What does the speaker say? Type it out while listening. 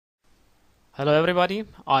Hello everybody,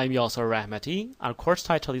 I'm Yasser Rahmati. Our course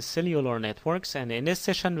title is Cellular Networks, and in this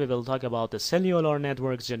session we will talk about the cellular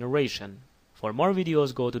networks generation. For more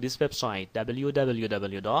videos go to this website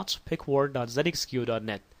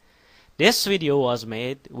www.pickworld.zxq.net. This video was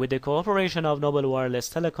made with the cooperation of Noble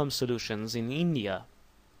Wireless Telecom Solutions in India.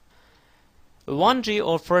 1G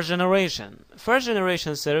or first generation. First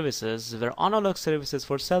generation services were analog services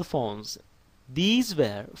for cell phones. These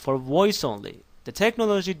were for voice only. The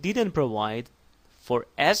technology didn't provide for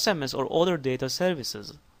SMS or other data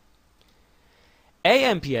services.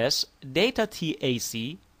 AMPS, Data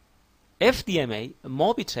TAC, FDMA,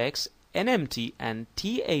 Mobitex, NMT, and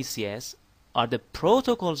TACS are the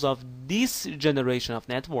protocols of this generation of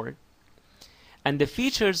network. And the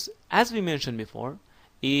features, as we mentioned before,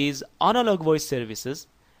 is analog voice services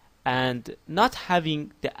and not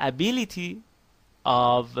having the ability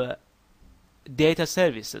of data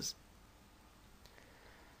services.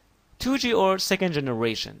 2G or second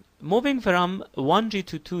generation. Moving from 1G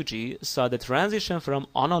to 2G saw the transition from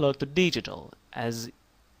analog to digital. As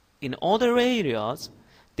in other areas,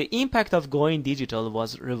 the impact of going digital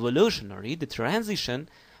was revolutionary. The transition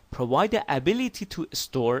provided the ability to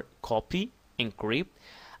store, copy, encrypt,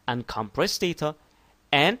 and compress data,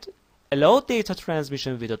 and allow data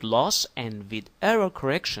transmission without loss and with error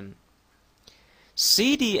correction.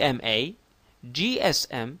 CDMA,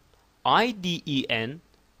 GSM, IDEN,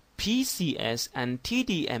 PCS and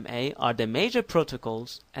TDMA are the major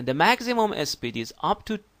protocols, and the maximum speed is up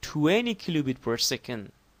to 20 kilobit per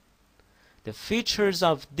second. The features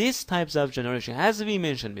of these types of generation, as we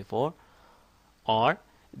mentioned before, are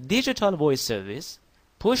digital voice service,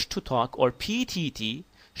 push to talk or PTT,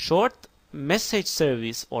 short message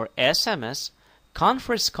service or SMS,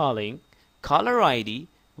 conference calling, caller ID,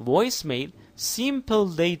 voicemail, simple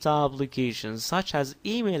data applications such as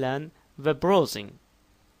email and web browsing.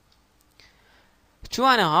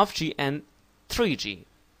 2.5G and 3G.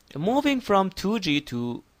 Moving from 2G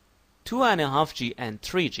to 2.5G and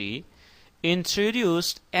 3G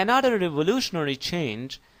introduced another revolutionary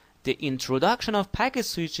change, the introduction of packet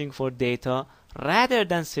switching for data rather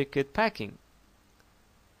than circuit packing.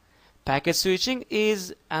 Packet switching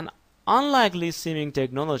is an unlikely seeming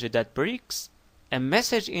technology that breaks a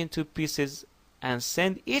message into pieces and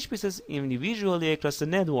sends each piece individually across the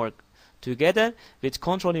network, together with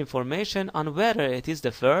control information on whether it is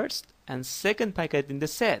the first and second packet in the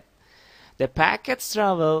set. The packets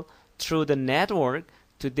travel through the network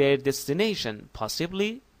to their destination,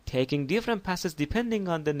 possibly taking different passes depending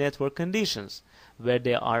on the network conditions, where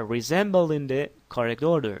they are reassembled in the correct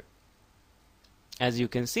order. As you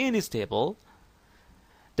can see in this table,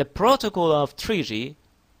 the protocol of 3G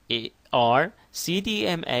are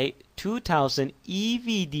CDMA 2000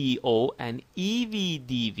 EVDO and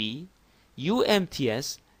EVDV,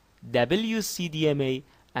 UMTS, WCDMA,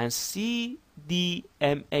 and CDMA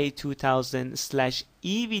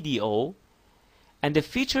 2000/EVDO, and the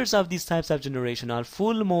features of these types of generation are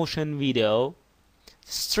full motion video,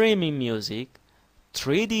 streaming music,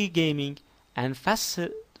 3D gaming, and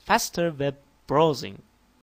faster web browsing.